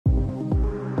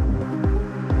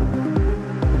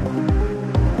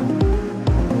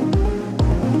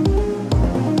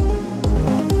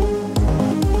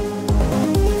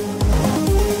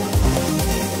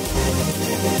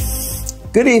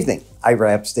Good evening,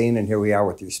 Ira Epstein, and here we are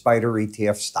with your Spider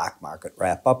ETF stock market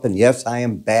wrap-up. And yes, I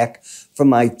am back from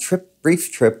my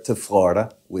brief trip to Florida.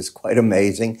 It was quite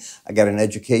amazing. I got an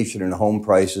education in home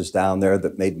prices down there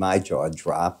that made my jaw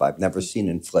drop. I've never seen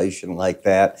inflation like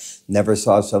that. Never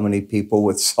saw so many people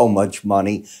with so much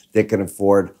money that can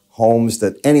afford homes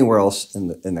that anywhere else in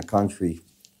the country,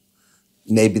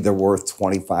 maybe they're worth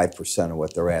 25% of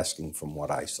what they're asking from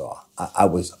what I saw. I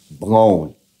was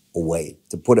blown away,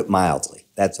 to put it mildly.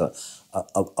 That's a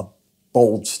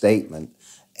bold statement.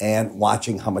 And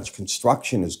watching how much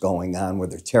construction is going on, where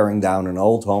they're tearing down an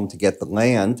old home to get the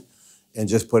land and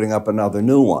just putting up another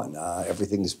new one.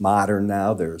 Everything's modern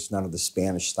now. There's none of the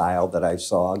Spanish style that I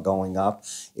saw going up.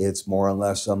 It's more or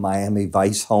less Miami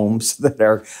Vice homes that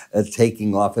are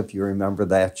taking off, if you remember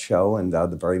that show, and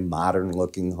the very modern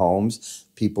looking homes.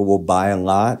 People will buy a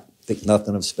lot. Think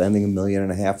nothing of spending $1.5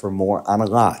 million or more on a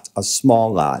lot, a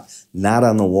small lot, not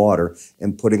on the water,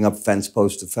 and putting up fence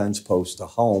post to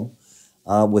home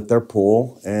with their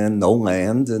pool and no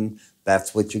land, and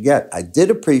that's what you get. I did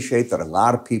appreciate that a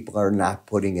lot of people are not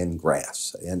putting in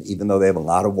grass, and even though they have a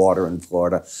lot of water in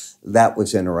Florida, that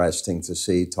was interesting to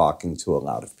see, talking to a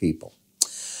lot of people.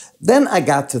 Then I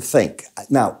got to think.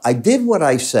 Now, I did what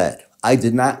I said. I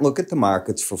did not look at the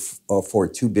markets for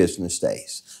 2 business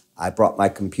days. I brought my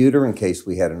computer in case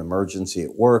we had an emergency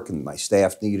at work and my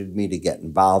staff needed me to get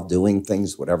involved doing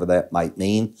things, whatever that might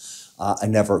mean. I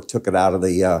never took it out of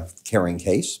the carrying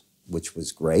case, which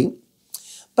was great.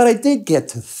 But I did get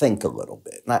to think a little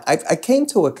bit. And I came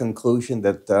to a conclusion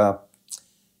that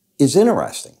is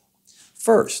interesting.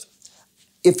 First,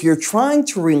 if you're trying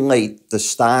to relate the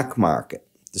stock market,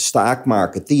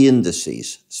 the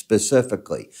indices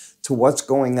specifically, to what's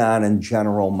going on in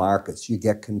general markets, you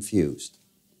get confused.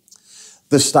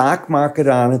 The stock market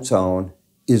on its own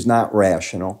is not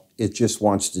rational. It just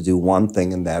wants to do one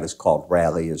thing, and that is called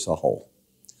rally as a whole.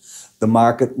 The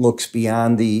market looks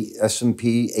beyond the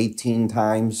S&P 18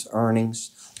 times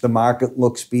earnings. The market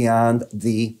looks beyond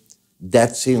the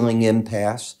debt ceiling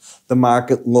impasse. The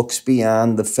market looks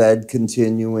beyond the Fed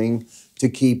continuing to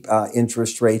keep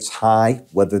interest rates high.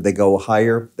 Whether they go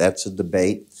higher, that's a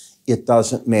debate. It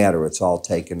doesn't matter. It's all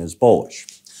taken as bullish.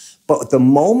 But the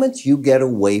moment you get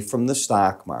away from the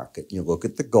stock market, you look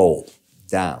at the gold,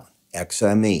 down,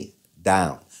 XME,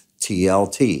 down,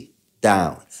 TLT,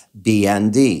 down,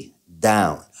 BND,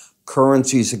 down,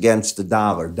 currencies against the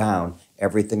dollar, down,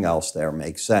 everything else there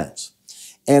makes sense.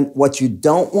 And what you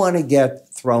don't want to get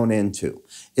thrown into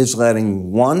is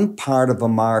letting one part of a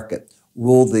market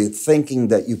rule the thinking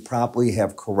that you probably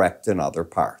have correct in other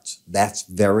parts. That's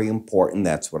very important.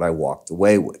 That's what I walked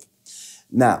away with.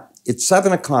 Now, it's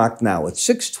 7 o'clock now. It's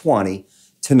 6:20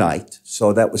 tonight,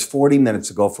 so that was 40 minutes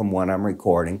ago from when I'm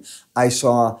recording. I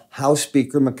saw House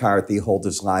Speaker McCarthy hold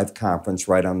his live conference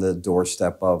right on the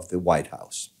doorstep of the White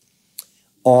House.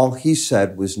 All he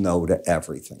said was no to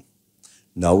everything.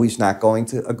 No, he's not going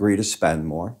to agree to spend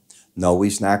more. No,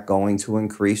 he's not going to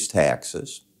increase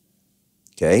taxes.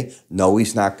 Okay? No,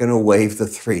 he's not going to waive the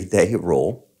 3-day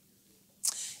rule.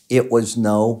 It was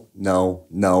no, no,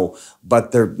 no,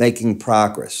 but they're making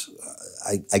progress.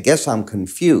 I guess I'm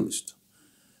confused.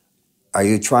 Are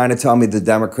you trying to tell me the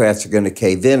Democrats are going to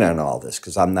cave in on all this?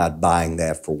 Because I'm not buying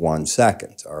that for 1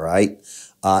 second, all right?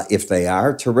 If they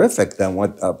are, terrific. Then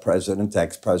what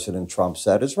ex-President Trump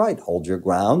said is right. Hold your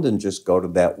ground and just go to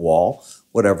that wall,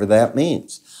 whatever that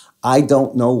means. I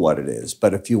don't know what it is,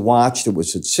 but if you watched, it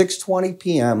was at 6:20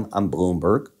 p.m. on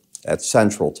Bloomberg at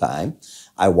Central Time.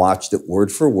 I watched it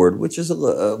word for word, which is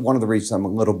one of the reasons I'm a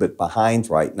little bit behind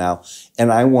right now.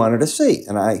 And I wanted to see.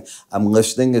 And I'm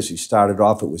listening as he started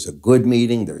off. It was a good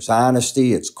meeting. There's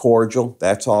honesty. It's cordial.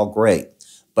 That's all great.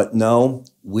 But no,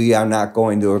 we are not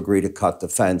going to agree to cut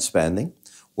defense spending.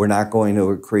 We're not going to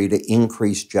agree to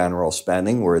increase general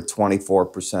spending. We're at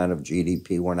 24% of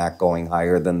GDP. We're not going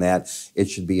higher than that. It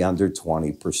should be under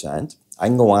 20%. I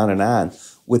can go on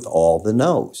with all the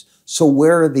no's. So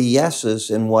where are the yeses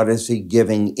and what is he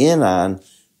giving in on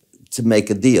to make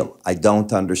a deal? I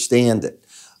don't understand it.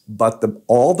 But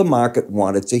all the market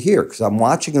wanted to hear, because I'm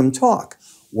watching him talk,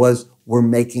 was we're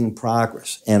making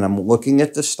progress. And I'm looking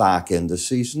at the stock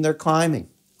indices and they're climbing.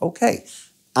 Okay,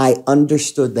 I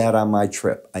understood that on my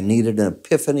trip. I needed an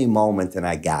epiphany moment and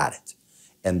I got it.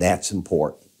 And that's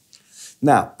important.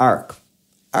 Now, ARK.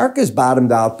 ARK has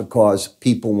bottomed out because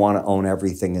people want to own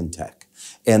everything in tech.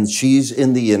 And she's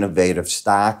in the innovative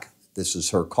stock. This is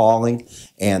her calling.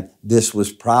 And this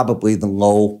was probably the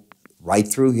low right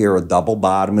through here, a double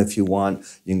bottom if you want.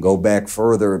 You can go back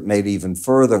further, maybe even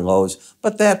further lows.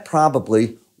 But that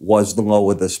probably was the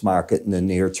low of this market in the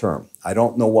near term. I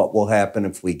don't know what will happen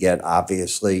if we get,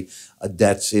 obviously, a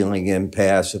debt ceiling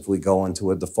impasse, if we go into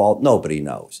a default. Nobody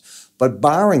knows. But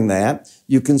barring that,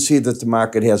 you can see that the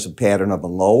market has a pattern of a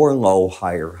lower low,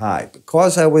 higher high.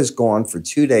 Because I was gone for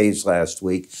 2 days last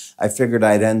week, I figured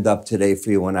I'd end up today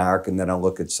for you an arc and then I'll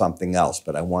look at something else,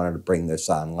 but I wanted to bring this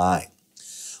online.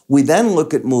 We then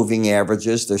look at moving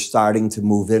averages. They're starting to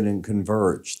move in and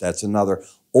converge. That's another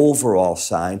overall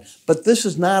sign, but this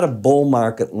is not a bull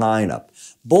market lineup.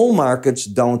 Bull markets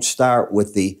don't start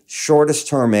with the shortest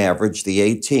term average, the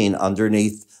 18,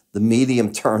 underneath the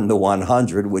medium term, the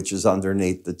 100, which is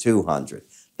underneath the 200.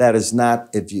 That is not,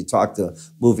 if you talk to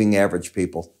moving average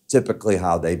people, typically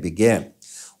how they begin.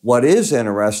 What is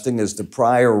interesting is the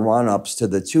prior run-ups to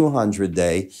the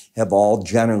 200-day have all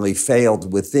generally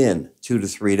failed within 2 to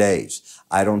 3 days.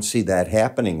 I don't see that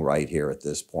happening right here at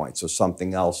this point, so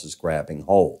something else is grabbing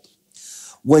hold.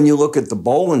 When you look at the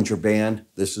Bollinger Band,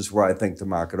 this is where I think the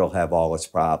market will have all its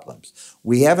problems.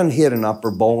 We haven't hit an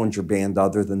upper Bollinger Band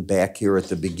other than back here at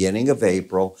the beginning of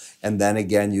April, and then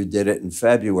again you did it in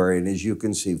February, and as you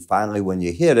can see, finally when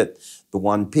you hit it, the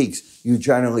one peaks, you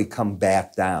generally come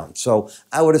back down. So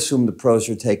I would assume the pros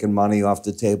are taking money off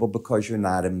the table because you're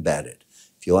not embedded.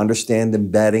 If you understand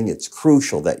embedding, it's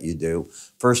crucial that you do.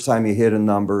 First time you hit a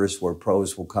number is where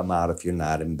pros will come out if you're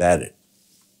not embedded.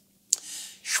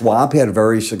 Schwab had a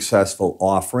very successful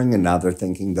offering, and now they're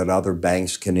thinking that other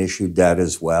banks can issue debt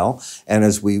as well. And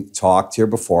as we talked here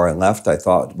before I left, I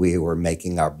thought we were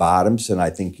making our bottoms, and I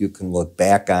think you can look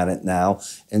back on it now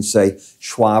and say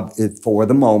Schwab, for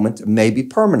the moment, maybe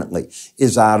permanently,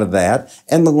 is out of that.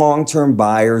 And the long-term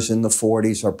buyers in the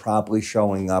 40s are probably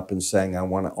showing up and saying, I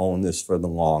want to own this for the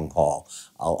long haul.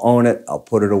 I'll own it, I'll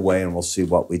put it away, and we'll see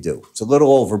what we do. It's a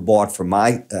little overbought for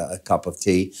my cup of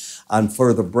tea. On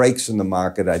further breaks in the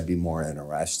market, I'd be more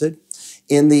interested.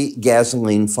 In the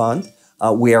gasoline fund,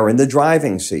 we are in the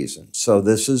driving season, so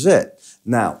this is it.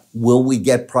 Now, will we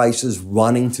get prices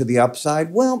running to the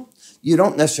upside? Well, you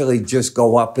don't necessarily just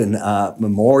go up in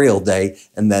Memorial Day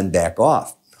and then back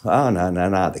off. Oh, no.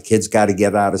 The kids got to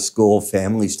get out of school.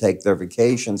 Families take their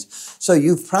vacations. So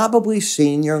you've probably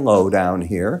seen your low down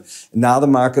here. Now the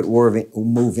market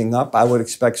moving up. I would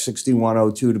expect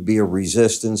 6102 to be a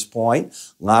resistance point.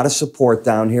 A lot of support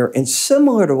down here. And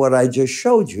similar to what I just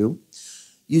showed you,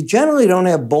 you generally don't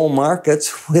have bull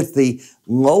markets with the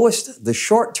lowest, the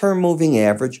short-term moving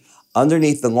average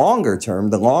underneath the longer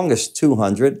term, the longest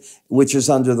 200, which is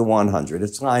under the 100.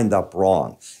 It's lined up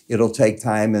wrong. It'll take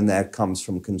time, and that comes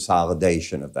from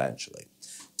consolidation eventually.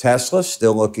 Tesla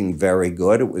still looking very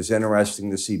good. It was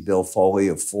interesting to see Bill Foley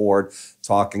of Ford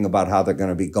talking about how they're going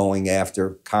to be going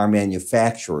after car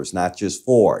manufacturers, not just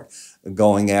Ford,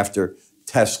 going after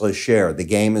Tesla's share. The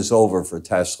game is over for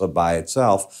Tesla by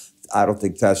itself. I don't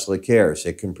think Tesla cares.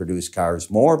 It can produce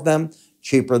cars, more of them,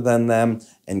 cheaper than them,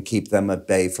 and keep them at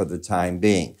bay for the time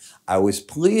being. I was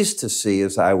pleased to see,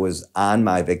 as I was on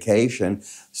my vacation,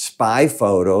 spy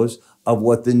photos of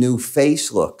what the new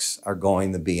face looks are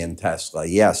going to be in Tesla.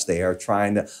 Yes, they are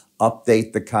trying to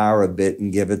update the car a bit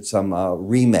and give it some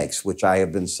remakes, which I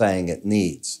have been saying it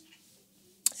needs.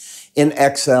 In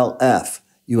XLF,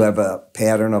 you have a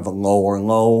pattern of a lower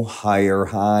low, higher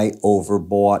high,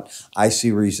 overbought. I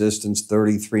see resistance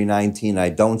 33.19. I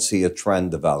don't see a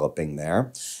trend developing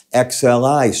there.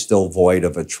 XLI still void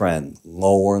of a trend.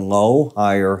 Lower low,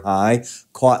 higher high,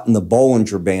 caught in the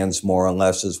Bollinger Bands more or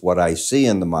less is what I see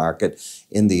in the market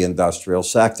in the industrial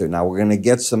sector. Now we're going to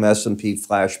get some S&P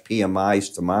flash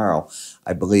PMIs tomorrow,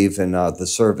 I believe in the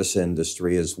service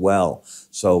industry as well.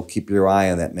 So keep your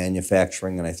eye on that.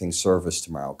 Manufacturing and I think service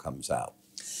tomorrow comes out.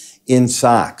 In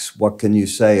stocks, what can you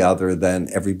say other than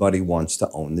everybody wants to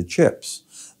own the chips?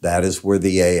 That is where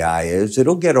the AI is.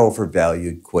 It'll get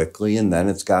overvalued quickly, and then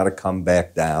it's got to come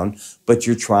back down. But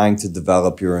you're trying to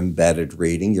develop your embedded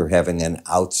reading. You're having an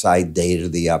outside day to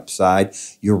the upside.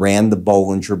 You ran the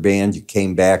Bollinger Band. You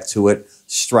came back to it.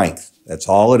 Strength. That's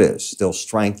all it is. Still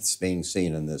strength's being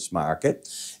seen in this market.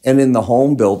 And in the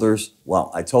home builders,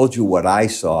 well, I told you what I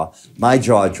saw. My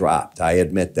jaw dropped. I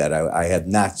admit that. I had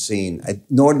not seen,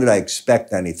 nor did I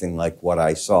expect anything like what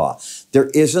I saw. There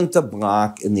isn't a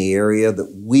block in the area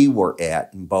that we were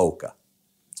at in Boca,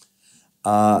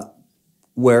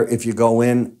 where if you go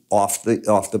in off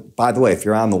the, by the way, if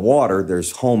you're on the water,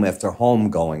 there's home after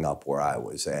home going up where I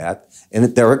was at,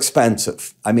 and they're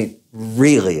expensive. I mean,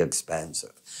 really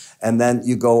expensive. And then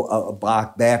you go a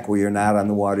block back where you're not on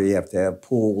the water. You have to have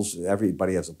pools.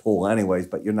 Everybody has a pool anyways,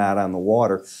 but you're not on the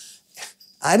water.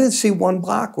 I didn't see one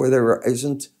block where there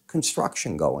isn't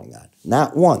construction going on.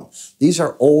 Not one. These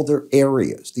are older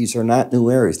areas. These are not new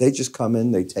areas. They just come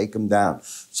in, they take them down.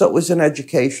 So it was an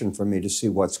education for me to see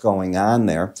what's going on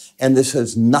there. And this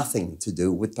has nothing to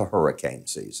do with the hurricane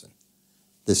season.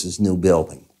 This is new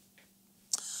building.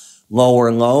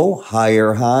 Lower low,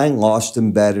 higher high, lost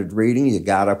embedded reading. You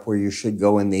got up where you should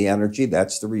go in the energy.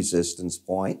 That's the resistance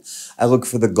point. I look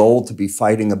for the gold to be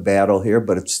fighting a battle here,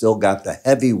 but it's still got the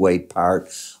heavyweight part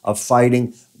of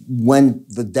fighting. When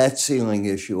the debt ceiling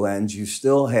issue ends, you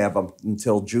still have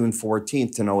until June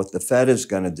 14th to know what the Fed is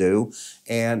going to do.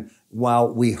 And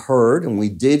while we heard, and we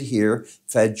did hear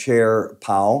Fed Chair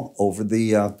Powell over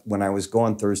the, when I was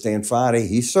gone Thursday and Friday,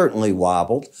 he certainly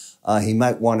wobbled. He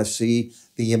might want to see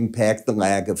the impact, the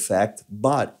lag effect.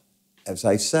 But as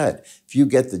I said, if you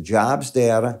get the jobs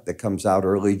data that comes out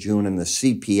early June and the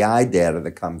CPI data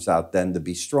that comes out then to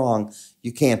be strong,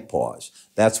 you can't pause.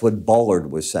 That's what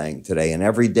Bullard was saying today. And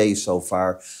every day so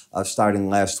far, starting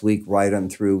last week right on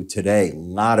through today, a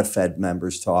lot of Fed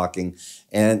members talking.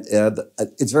 And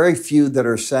it's very few that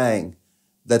are saying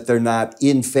that they're not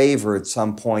in favor at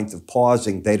some point of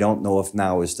pausing. They don't know if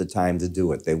now is the time to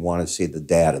do it. They want to see the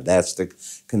data. That's the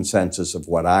consensus of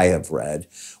what I have read.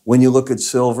 When you look at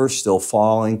silver, still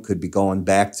falling, could be going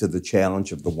back to the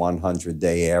challenge of the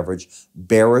 100-day average.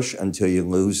 Bearish until you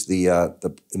lose the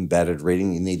embedded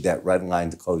reading. You need that red line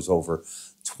to close over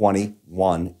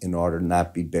 21 in order to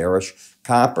not be bearish.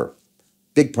 Copper,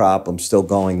 big problem still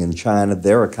going in China.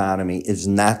 Their economy is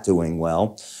not doing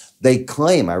well. They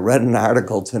claim, I read an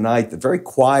article tonight, that very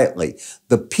quietly,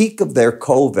 the peak of their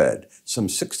COVID, some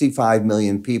 65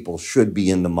 million people, should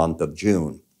be in the month of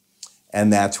June.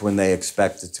 And that's when they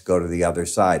expect it to go to the other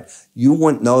side. You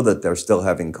wouldn't know that they're still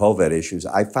having COVID issues.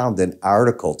 I found an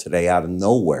article today out of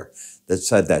nowhere that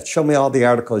said that. Show me all the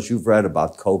articles you've read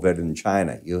about COVID in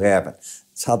China. You haven't.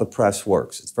 It's how the press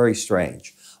works. It's very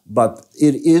strange. But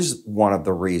it is one of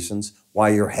the reasons why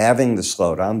you're having the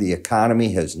slowdown. The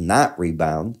economy has not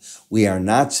rebounded. We are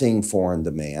not seeing foreign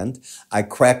demand. I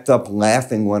cracked up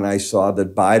laughing when I saw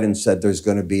that Biden said there's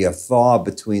going to be a thaw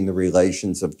between the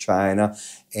relations of China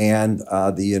and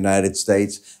the United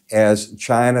States as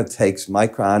China takes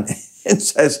Micron and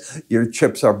says your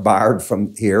chips are barred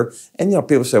from here. And,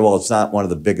 people say, well, it's not one of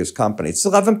the biggest companies.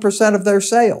 It's 11% of their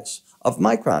sales of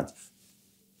Micron.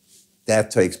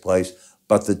 That takes place.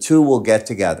 But the two will get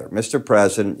together. Mr.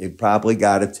 President, you probably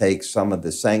got to take some of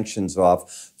the sanctions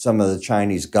off some of the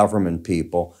Chinese government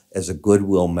people as a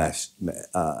goodwill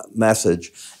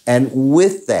message. And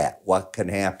with that, what can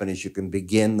happen is you can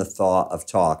begin the thaw of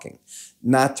talking.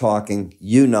 Not talking,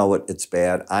 you know it, it's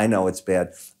bad, I know it's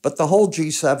bad. But the whole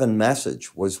G7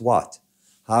 message was what?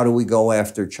 How do we go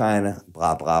after China?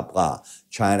 Blah, blah, blah.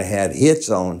 China had its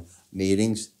own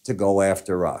meetings to go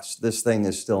after us. This thing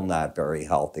is still not very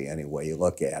healthy any way you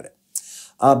look at it.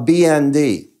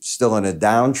 BND, still in a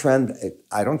downtrend.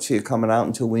 I don't see it coming out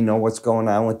until we know what's going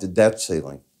on with the debt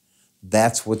ceiling.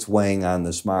 That's what's weighing on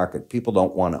this market. People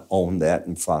don't want to own that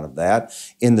in front of that.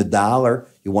 In the dollar,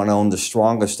 you want to own the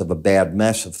strongest of a bad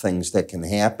mess of things that can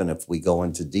happen if we go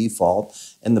into default,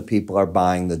 and the people are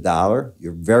buying the dollar.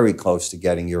 You're very close to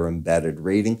getting your embedded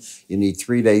reading. You need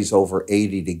 3 days over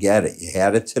 80 to get it. You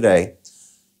had it today.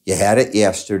 You had it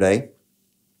yesterday.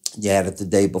 You had it the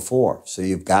day before. So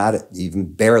you've got it. You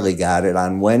even barely got it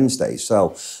on Wednesday.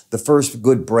 So the first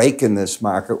good break in this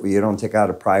market where you don't take out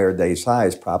a prior day's high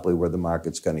is probably where the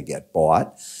market's going to get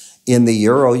bought. In the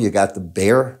euro, you got the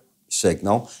bear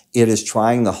signal. It is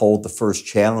trying to hold the first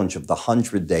challenge of the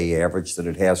 100-day average that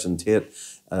it hasn't hit.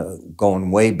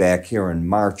 Going way back here in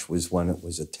March was when it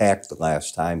was attacked the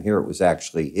last time. Here it was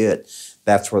actually hit.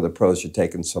 That's where the pros are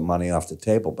taking some money off the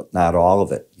table, but not all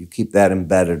of it. You keep that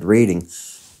embedded reading,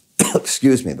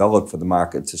 excuse me, they'll look for the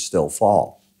market to still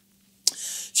fall.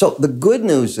 So the good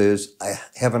news is I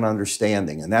have an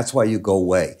understanding, and that's why you go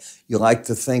away. You like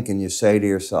to think and you say to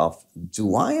yourself,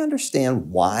 do I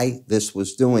understand why this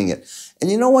was doing it?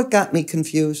 And you know what got me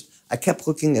confused? I kept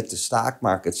looking at the stock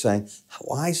market saying,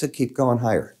 why does it keep going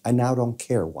higher? I now don't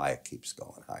care why it keeps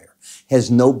going higher. It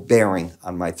has no bearing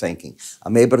on my thinking.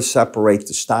 I'm able to separate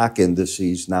the stock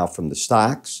indices now from the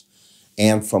stocks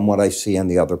and from what I see in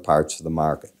the other parts of the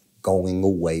market. Going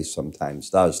away sometimes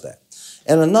does that.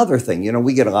 And another thing,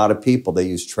 we get a lot of people, they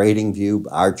use TradingView,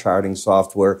 our charting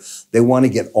software. They want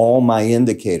to get all my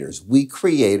indicators. We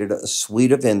created a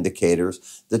suite of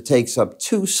indicators that takes up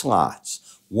 2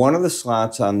 slots. One of the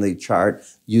slots on the chart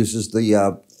uses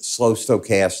the slow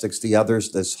stochastics. The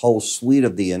others, this whole suite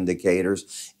of the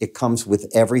indicators. It comes with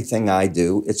everything I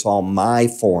do. It's all my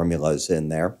formulas in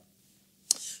there.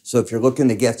 So if you're looking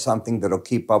to get something that'll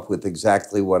keep up with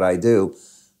exactly what I do,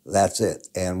 That's it.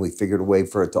 And we figured a way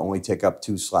for it to only take up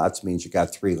 2 slots means you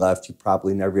got 3 left. You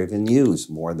probably never even use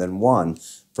more than 1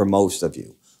 for most of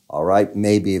you. All right,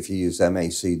 maybe if you use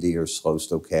MACD or slow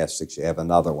stochastics, you have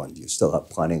another one. You still have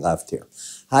plenty left here.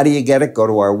 How do you get it? Go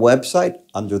to our website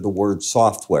under the word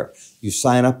software. You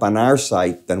sign up on our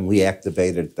site, then we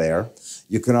activate it there.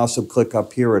 You can also click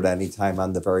up here at any time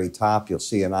on the very top. You'll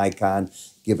see an icon.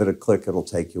 Give it a click. It'll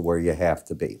take you where you have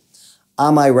to be.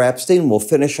 I'm Ira Epstein. We'll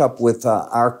finish up with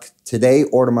ARC today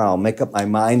or tomorrow. I'll make up my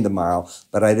mind tomorrow,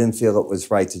 but I didn't feel it was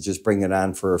right to just bring it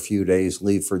on for a few days,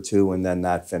 leave for 2, and then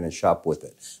not finish up with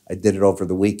it. I did it over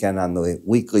the weekend on the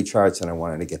weekly charts, and I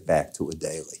wanted to get back to a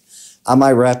daily. I'm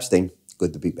Ira Epstein.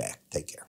 Good to be back. Take care.